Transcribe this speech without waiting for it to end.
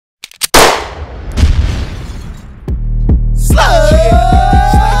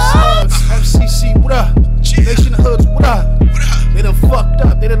fucked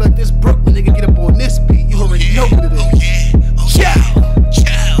up. They done let this Brooklyn nigga get up on this beat. You already know what it is.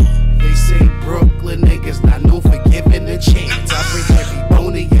 They say Brooklyn niggas not known for giving a chance. I break every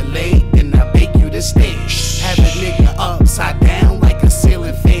bone in your leg, then I bake you to stand. Have a nigga upside down like a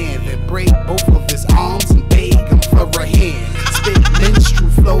ceiling fan, then break both of his arms and beg him for a hand. Spit minstrel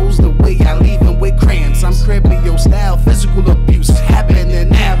flows the way I leave him with cramps. I'm cribbing your style, physical abuse is happening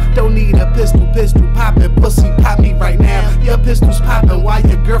now. Don't need a pistol poppin', pussy pop me right now. Your pistol's poppin' while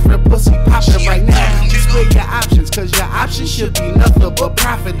your girlfriend pussy poppin' right now. Just weigh your options, cause your options should be nothing but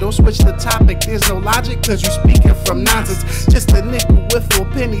profit. Don't switch the topic, there's no logic, cause you speaking from nonsense. Just a nickel with 4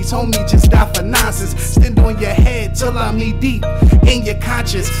 pennies, homie, just die for nonsense. Stand on your head till I'm knee deep in your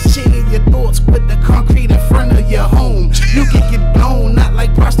conscience. Shading your thoughts with the concrete in front of your home. You can get blown, not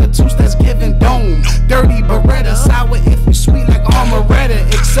like prostitutes that's giving dome. Dirty Beretta, sour if you sweet like Armoretta,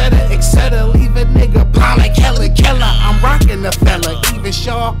 etc., etc. Leave a nigga blind like Hella Keller. I'm rocking the fella, even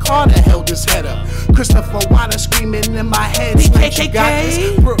Shaw Carter held his head up. Christopher Water screaming in my head, like you got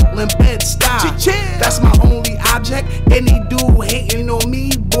this Brooklyn Bed-Stuy. That's my only object. Any dude hating on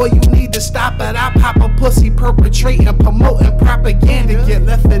me, boy, you need to stop it. I pop a pussy perpetrating, promoting propaganda. Get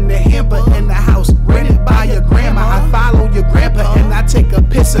left in the hamper in the house, rented by your grandma. I follow your grandpa and I take a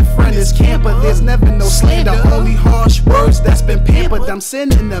piss in front of his camper. There's never no slander, only harsh words that's been pampered. I'm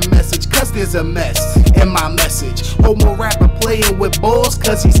sending a message cause there's a mess in my message. Homo rapper playing with balls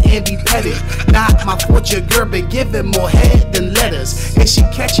cause he's Andy Pettit. Not my fortune girl, been giving more head than letters. And she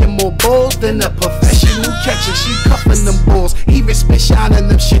catching more balls than a professional catcher. She cuffing them balls, even spit shining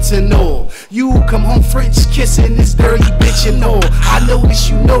them shits and all. You come home French kissing this dirty bitch and all. I notice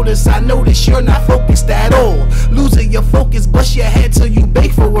you notice, I notice you're not focused at all. Losing your focus, bust your head till you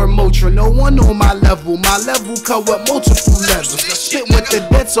beg for a Motrin. No one on my level come with multiple levels. I spit with the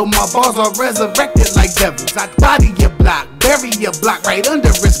dead so my bars are resurrected like devils. I body your block, bury your block right under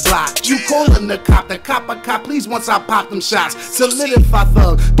his block. You calling the cop a cop, please once I pop them shots. Solidify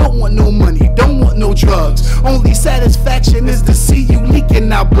thug, don't want no money, don't want no drugs. Only satisfaction is to see you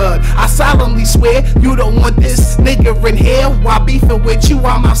leaking out blood. I solemnly swear you don't want this nigga in here. While beefing with you,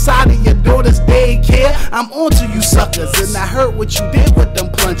 I'm outside of your daughter's daycare. I'm onto you suckers, and I heard what you did with them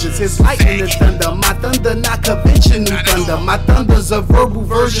plungers. It's lightning and thunder, my thunder not conventional thunder. My thunder's a verbal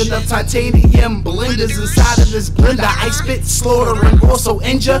version of titanium blenders inside of this blender. I spit, slaughter, and also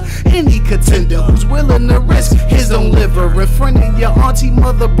injure any contender who's willing to risk his own liver in front of your auntie,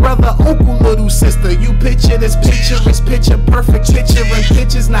 mother, brother, uncle, little sister. You picture this picture, it's picture perfect picture, and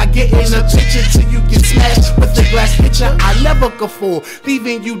pictures not getting a picture till you get smashed with the glass pitcher. I never could fall,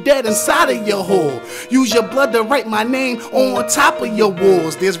 leaving you dead inside of your hole. Use your blood to write my name on top of your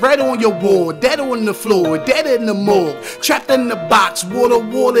walls. There's red on your wall, dead on the floor, dead in the morgue, trapped in the box, water,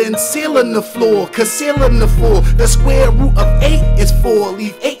 and sealing the floor, concealing the 4. The square root of 8 is 4.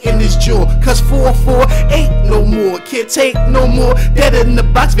 Leave 8 in his jaw, cause 4, 4 ain't no more. Can't take no more. Dead in the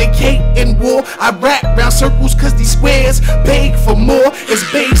box, vacate in war. I rap round circles cause these squares beg for more. It's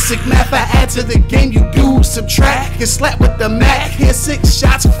basic math, I add to the game, you do subtract. Get slapped with the Mac, here's 6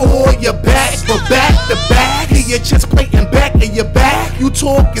 shots for your back. But back to back, hear your chest plate and back in your back. You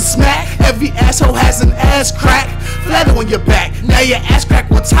talking smack, every asshole has an ass crack. Flat on your back, now your ass crack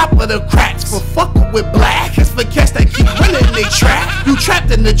on top of the cracks. For fucking with black, it's for cats that keep running they track. You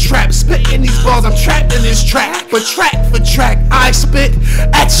trapped in the trap, spitting these balls, I'm trapped in this track. But track for track, I spit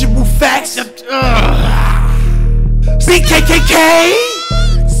actual facts. BKKK.